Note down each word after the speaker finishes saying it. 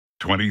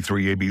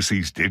23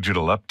 ABC's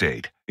Digital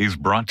Update is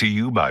brought to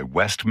you by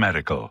West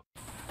Medical.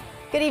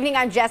 Good evening,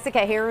 I'm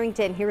Jessica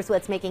Harrington. Here's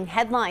what's making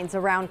headlines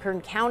around Kern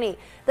County.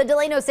 The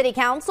Delano City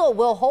Council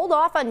will hold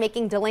off on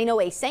making Delano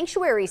a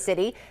sanctuary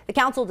city. The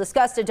council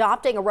discussed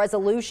adopting a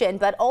resolution,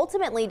 but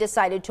ultimately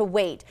decided to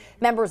wait.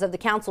 Members of the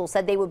council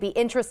said they would be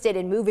interested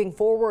in moving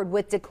forward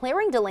with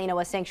declaring Delano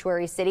a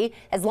sanctuary city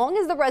as long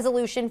as the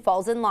resolution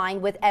falls in line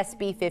with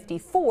SB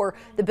 54,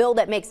 the bill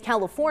that makes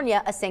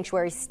California a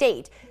sanctuary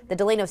state. The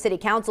Delano City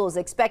Council is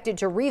expected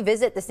to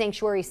revisit the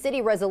sanctuary city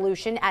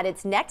resolution at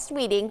its next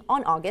meeting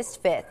on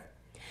August 5th.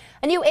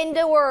 A new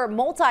indoor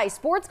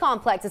multi-sports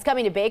complex is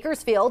coming to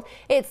Bakersfield.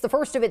 It's the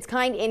first of its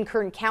kind in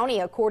Kern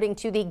County, according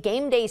to the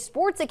Game Day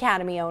Sports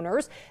Academy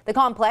owners. The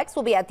complex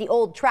will be at the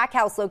old track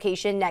house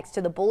location next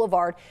to the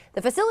boulevard.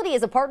 The facility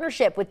is a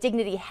partnership with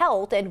Dignity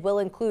Health and will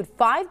include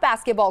 5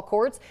 basketball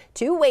courts,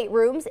 2 weight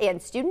rooms,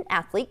 and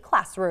student-athlete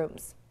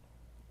classrooms.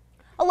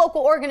 A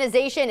local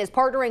organization is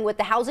partnering with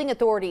the Housing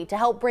Authority to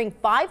help bring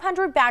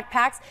 500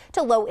 backpacks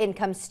to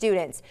low-income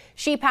students.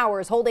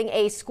 ShePower is holding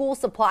a school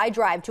supply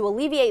drive to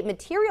alleviate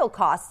material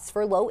costs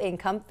for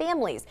low-income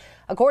families.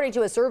 According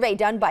to a survey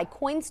done by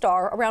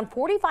Coinstar, around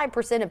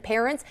 45% of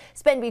parents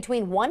spend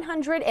between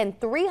 $100 and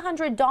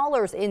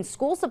 $300 in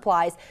school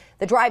supplies.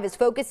 The drive is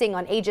focusing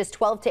on ages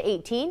 12 to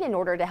 18 in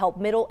order to help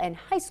middle and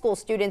high school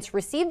students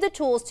receive the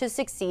tools to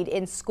succeed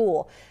in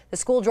school. The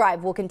school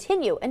drive will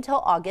continue until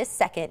August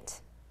 2nd.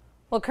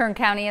 Well, Kern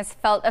County has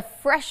felt a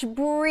fresh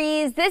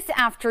breeze this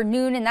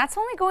afternoon, and that's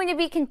only going to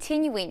be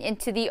continuing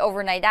into the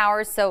overnight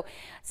hours. So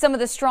some of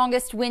the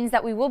strongest winds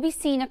that we will be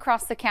seeing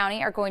across the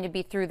county are going to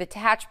be through the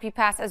Tehachapi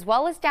Pass as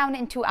well as down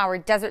into our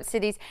desert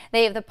cities.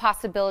 They have the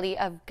possibility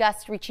of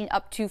gusts reaching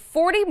up to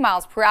 40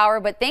 miles per hour.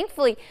 But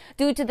thankfully,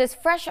 due to this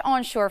fresh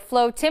onshore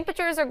flow,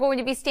 temperatures are going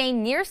to be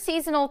staying near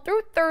seasonal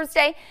through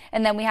Thursday.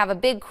 And then we have a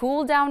big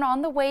cool down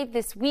on the way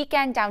this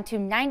weekend, down to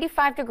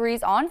 95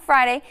 degrees on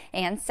Friday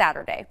and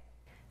Saturday.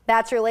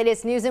 That's your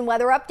latest news and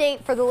weather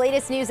update. For the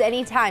latest news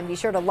anytime, be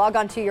sure to log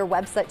on to our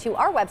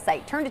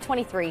website, turn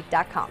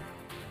to23.com.